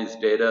of all these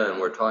data, and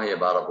we're talking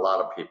about a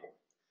lot of people.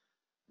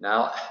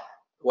 Now,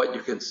 what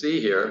you can see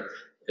here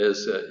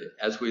is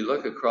as we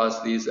look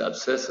across these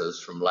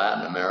abscesses from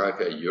Latin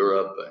America,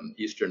 Europe, and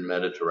Eastern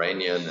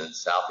Mediterranean, and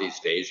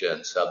Southeast Asia,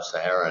 and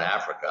Sub-Saharan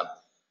Africa,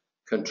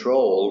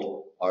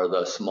 controlled are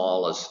the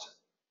smallest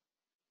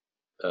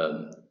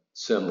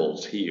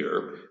symbols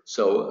here.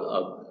 So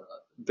a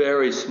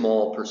very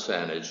small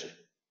percentage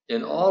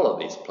in all of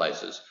these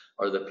places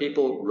are the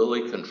people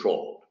really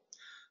controlled.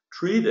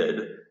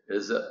 Treated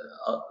is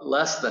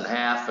less than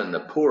half in the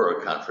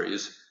poorer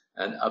countries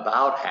and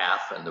about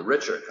half in the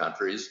richer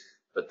countries,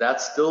 but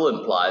that still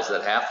implies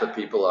that half the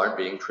people aren't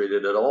being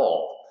treated at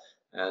all.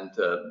 And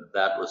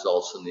that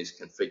results in these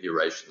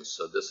configurations.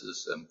 So this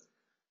is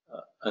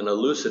an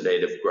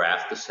elucidative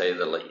graph, to say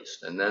the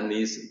least. And then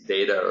these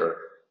data are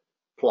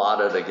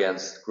plotted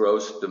against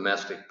gross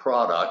domestic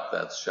product,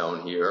 that's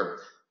shown here.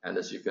 And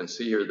as you can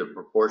see here, the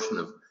proportion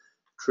of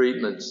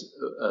treatments,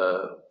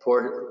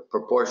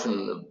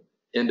 proportion of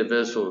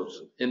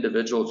individuals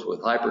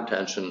with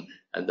hypertension,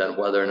 and then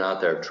whether or not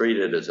they're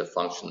treated is a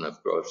function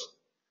of gross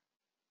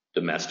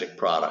domestic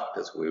product,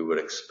 as we would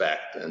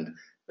expect. And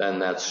then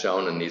that's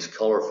shown in these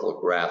colorful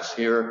graphs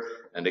here.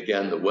 And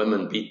again, the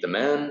women beat the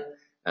men,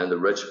 and the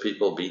rich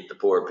people beat the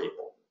poor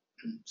people.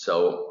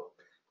 So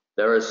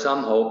there is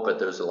some hope, but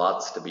there's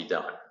lots to be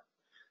done.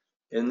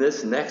 In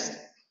this next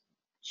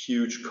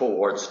huge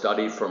cohort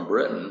study from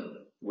Britain,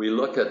 we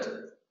look at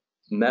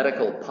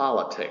medical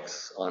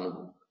politics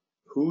on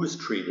who's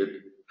treated,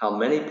 how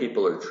many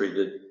people are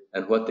treated,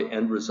 and what the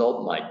end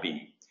result might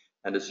be.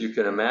 And as you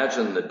can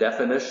imagine, the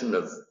definition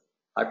of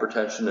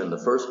hypertension in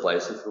the first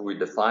place, if we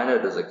define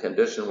it as a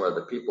condition where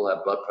the people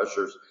have blood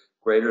pressures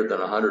greater than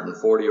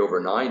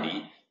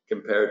 140/90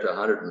 compared to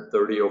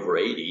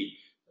 130/80,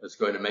 is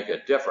going to make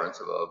a difference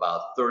of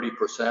about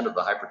 30% of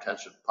the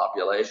hypertensive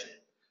population,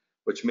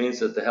 which means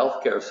that the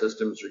healthcare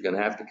systems are going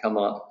to have to come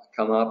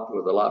up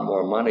with a lot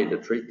more money to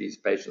treat these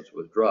patients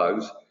with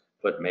drugs,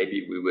 but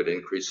maybe we would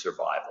increase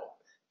survival.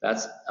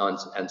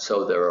 And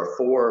so there are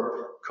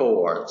 4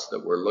 cohorts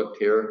that were looked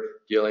here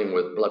dealing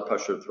with blood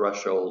pressure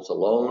thresholds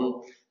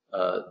alone,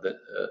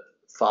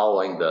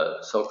 following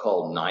the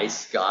so-called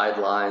NICE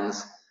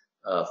guidelines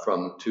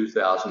from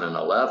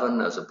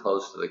 2011, as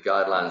opposed to the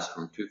guidelines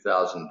from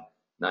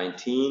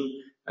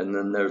 2019. And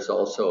then there's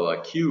also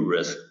a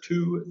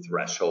Q-risk-2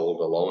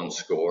 threshold alone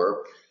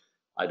score.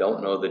 I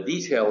don't know the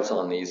details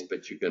on these,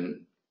 but you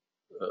can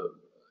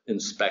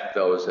inspect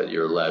those at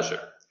your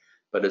leisure.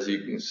 But as you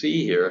can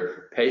see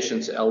here,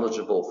 patients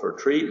eligible for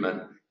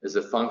treatment is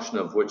a function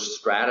of which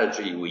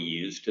strategy we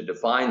use to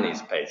define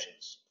these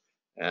patients.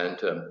 And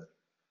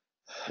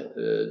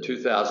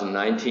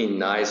 2019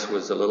 NICE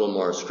was a little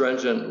more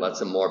stringent,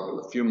 lets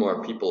a few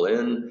more people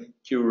in.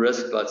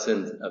 Q-risk lets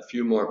in a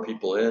few more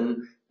people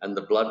in, and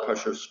the blood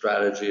pressure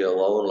strategy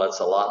alone lets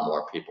a lot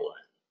more people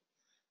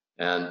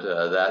in. And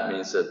that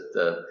means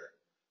that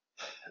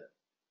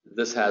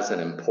this has an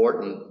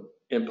important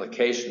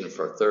implication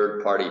for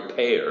third-party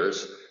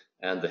payers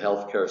and the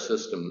healthcare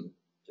system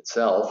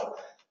itself.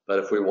 But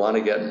if we want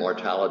to get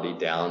mortality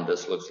down,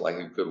 this looks like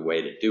a good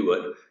way to do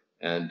it.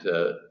 And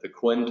the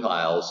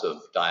quintiles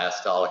of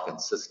diastolic and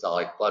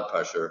systolic blood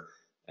pressure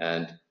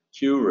and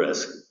Q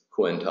risk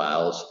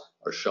quintiles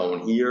are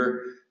shown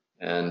here.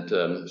 And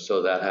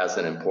so that has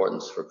an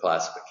importance for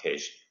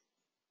classification.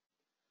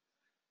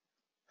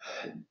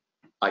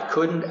 I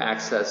couldn't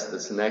access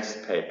this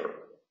next paper,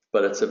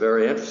 but it's a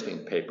very interesting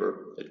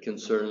paper. It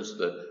concerns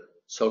the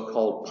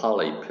so-called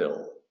poly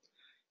pill.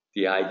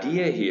 The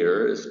idea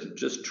here is to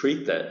just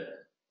treat that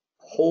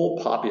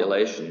whole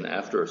population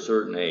after a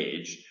certain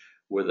age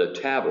with a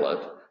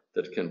tablet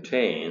that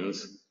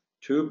contains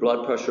 2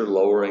 blood pressure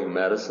lowering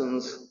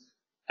medicines,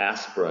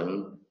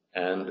 aspirin,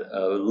 and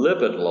a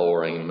lipid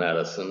lowering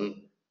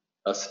medicine,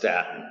 a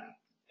statin.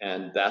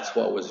 And that's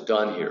what was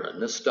done here.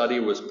 And this study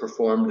was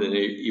performed in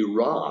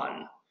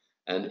Iran.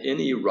 And in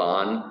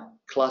Iran,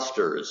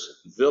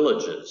 clusters,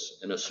 villages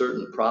in a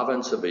certain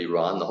province of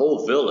Iran, the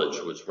whole village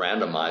was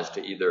randomized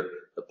to either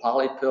the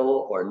poly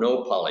pill or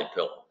no poly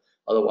pill.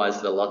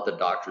 Otherwise, they'll let the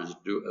doctors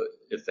do,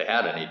 if they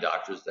had any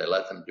doctors, they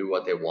let them do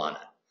what they wanted.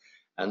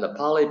 And the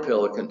poly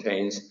pill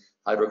contains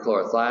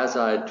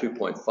hydrochlorothiazide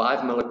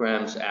 2.5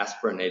 milligrams,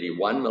 aspirin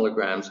 81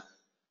 milligrams,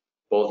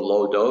 both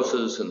low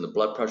doses. In the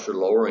blood pressure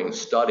lowering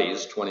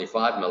studies,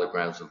 25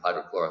 milligrams of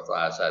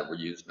hydrochlorothiazide were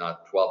used,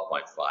 not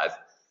 12.5.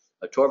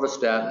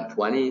 Atorvastatin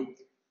 20,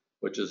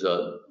 which is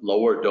a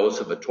lower dose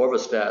of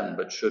atorvastatin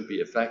but should be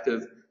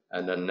effective,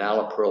 and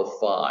enalapril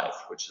 5,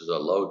 which is a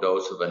low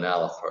dose of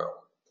enalapril.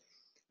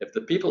 If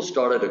the people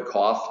started to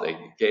cough, they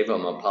gave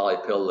them a poly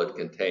pill that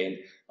contained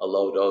a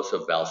low dose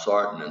of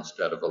valsartan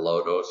instead of a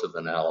low dose of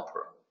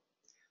enalapril.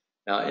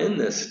 Now, in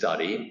this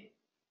study,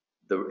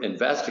 the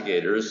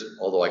investigators,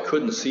 although I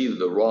couldn't see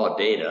the raw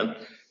data,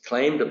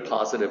 claimed a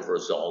positive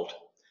result.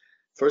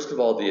 First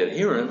of all, the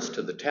adherence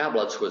to the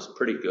tablets was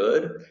pretty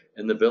good.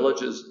 In the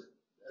villages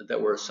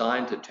that were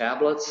assigned to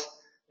tablets,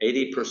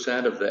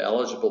 80% of the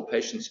eligible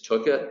patients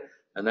took it,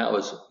 and that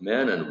was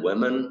men and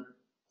women,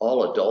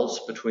 all adults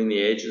between the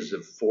ages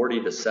of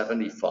 40 to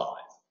 75.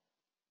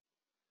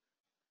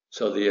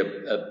 So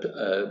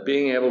the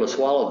being able to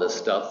swallow this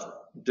stuff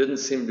didn't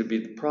seem to be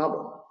the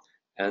problem.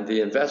 And the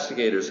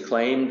investigators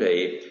claimed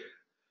a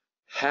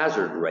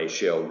hazard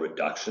ratio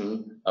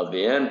reduction of the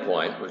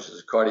endpoint, which is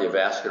a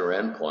cardiovascular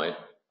endpoint,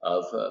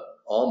 of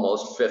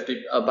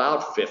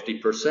about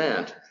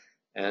 50%.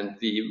 And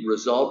the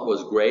result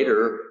was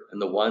greater in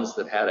the ones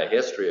that had a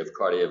history of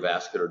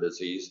cardiovascular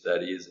disease,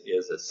 that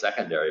is a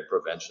secondary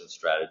prevention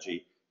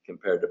strategy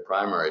compared to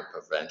primary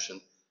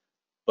prevention.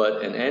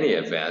 But in any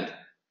event,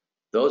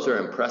 those are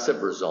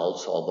impressive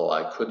results, although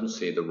I couldn't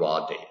see the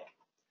raw data.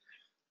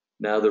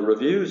 Now, the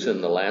reviews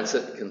in the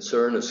Lancet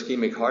concern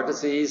ischemic heart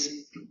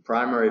disease,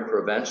 primary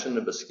prevention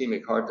of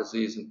ischemic heart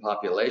disease in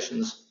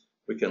populations.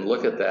 We can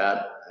look at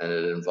that, and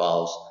it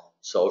involves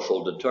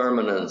social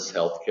determinants,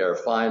 healthcare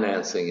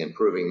financing,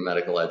 improving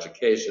medical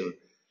education,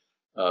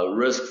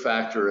 risk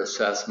factor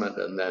assessment,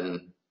 and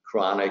then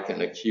chronic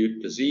and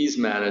acute disease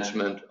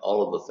management,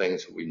 all of the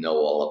things we know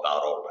all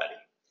about already.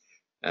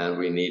 And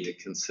we need to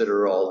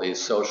consider all these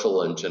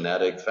social and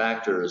genetic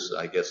factors.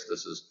 I guess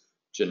this is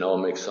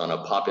genomics on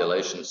a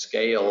population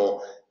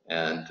scale,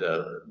 and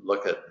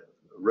look at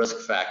risk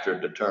factor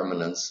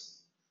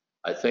determinants.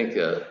 I think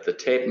the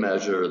tape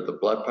measure, the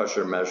blood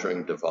pressure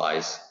measuring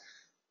device,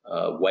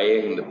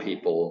 weighing the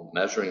people,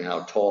 measuring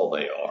how tall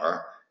they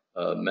are,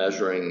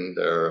 measuring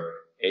their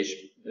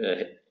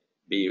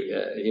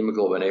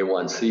hemoglobin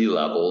A1C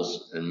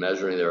levels, and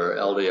measuring their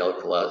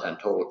LDL and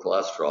total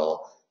cholesterol.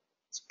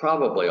 It's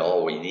probably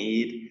all we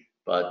need,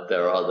 but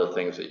there are other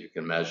things that you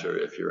can measure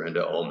if you're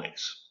into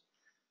omics.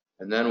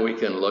 And then we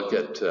can look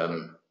at,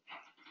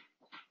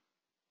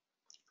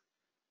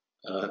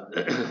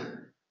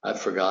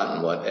 I've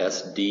forgotten what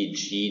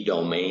SDG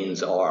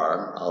domains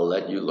are. I'll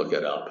let you look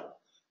it up.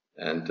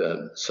 And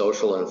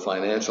social and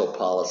financial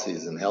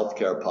policies and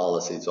healthcare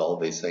policies, all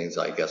these things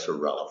I guess are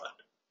relevant.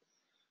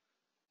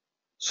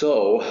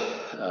 So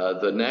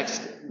the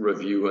next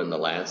review in the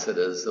Lancet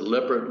is the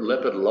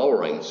lipid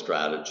lowering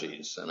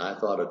strategies. And I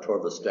thought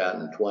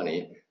atorvastatin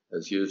 20,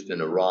 as used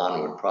in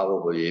Iran, would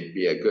probably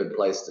be a good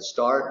place to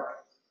start.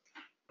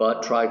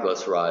 But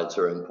triglycerides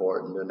are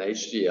important, and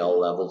HDL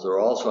levels are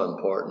also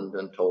important,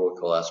 and total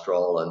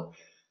cholesterol, and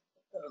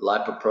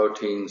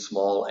lipoprotein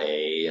small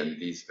a, and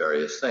these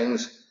various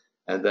things.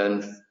 And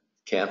then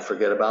can't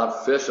forget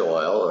about fish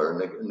oil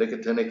or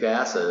nicotinic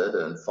acid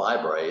and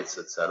fibrates,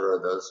 etc.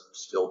 Those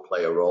still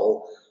play a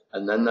role.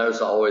 And then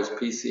there's always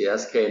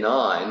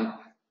PCSK9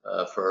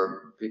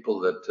 for people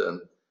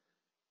that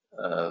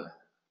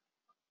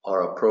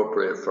are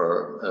appropriate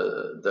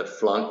for, that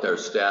flunk their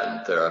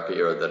statin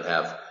therapy or that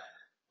have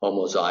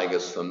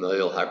homozygous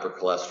familial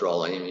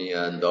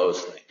hypercholesterolemia and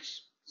those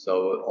things.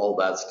 So all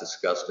that's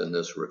discussed in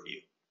this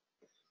review.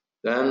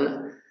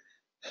 Then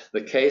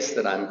the case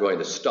that I'm going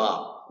to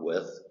stop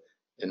with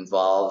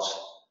involves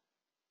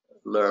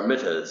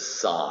L'Hermite's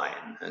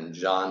sign. And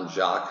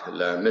Jean-Jacques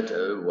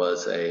L'Hermite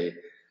was a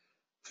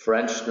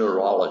French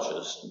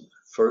neurologist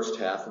first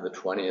half of the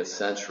 20th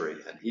century,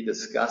 and he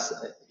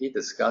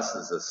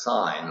discusses a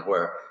sign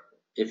where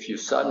if you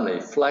suddenly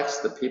flex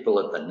the people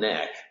at the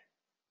neck,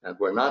 and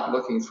we're not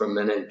looking for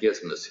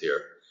meningismus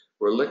here,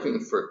 we're looking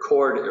for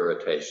cord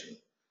irritation.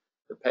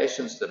 The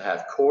patients that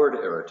have cord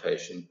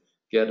irritation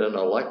get an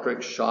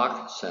electric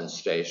shock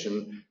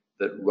sensation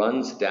that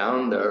runs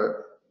down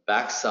their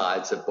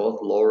backsides of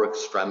both lower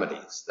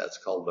extremities. That's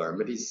called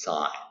Lermity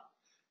sign.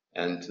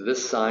 And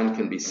this sign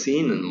can be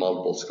seen in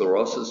multiple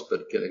sclerosis,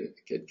 but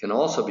it can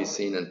also be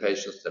seen in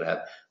patients that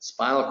have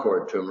spinal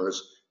cord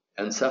tumors,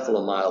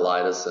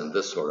 encephalomyelitis, and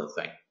this sort of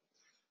thing.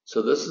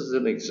 So this is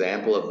an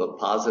example of a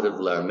positive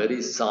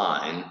Lermity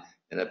sign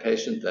in a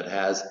patient that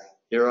has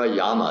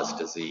Hirayama's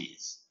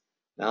disease.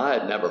 Now, I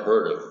had never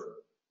heard of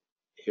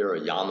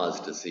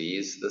Hirayama's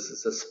disease. This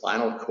is a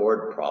spinal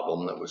cord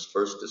problem that was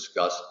first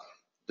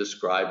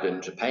described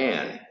in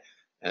Japan.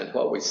 And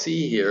what we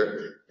see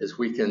here is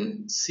we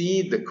can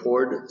see the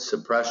cord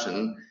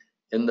suppression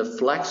in the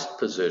flexed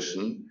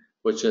position,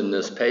 which in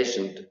this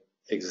patient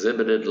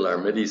exhibited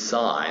Lermity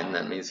sign.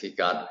 That means he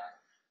got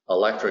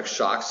electric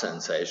shock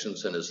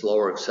sensations in his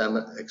lower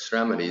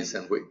extremities.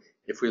 And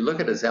if we look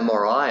at his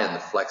MRI in the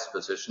flexed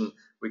position,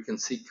 we can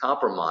see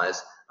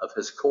compromise of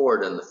his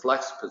cord in the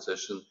flexed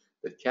position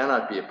that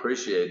cannot be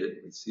appreciated.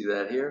 We see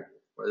that here,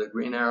 where the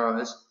green arrow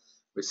is.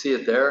 We see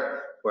it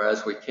there,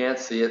 whereas we can't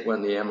see it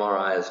when the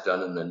MRI is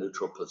done in the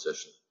neutral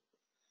position.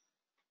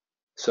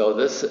 So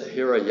this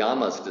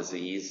Hirayama's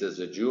disease is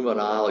a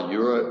juvenile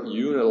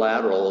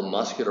unilateral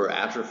muscular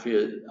atrophy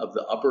of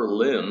the upper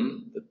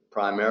limb that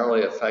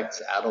primarily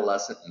affects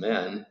adolescent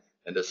men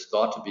and is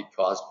thought to be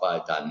caused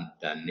by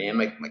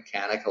dynamic,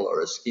 mechanical,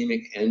 or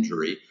ischemic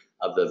injury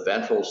of the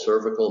ventral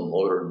cervical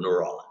motor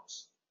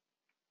neurons.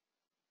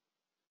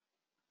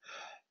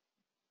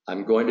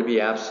 I'm going to be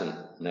absent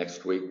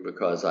next week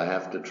because I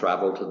have to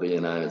travel to the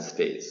United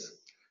States.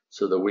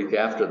 So the week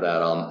after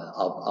that,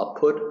 I'll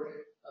put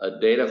a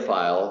data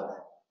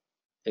file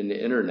in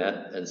the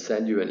internet and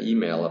send you an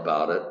email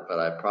about it, but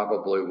I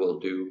probably will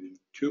do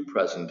 2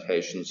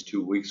 presentations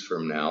 2 weeks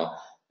from now,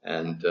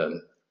 and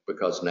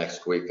because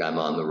next week I'm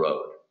on the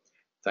road.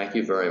 Thank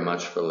you very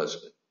much for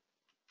listening.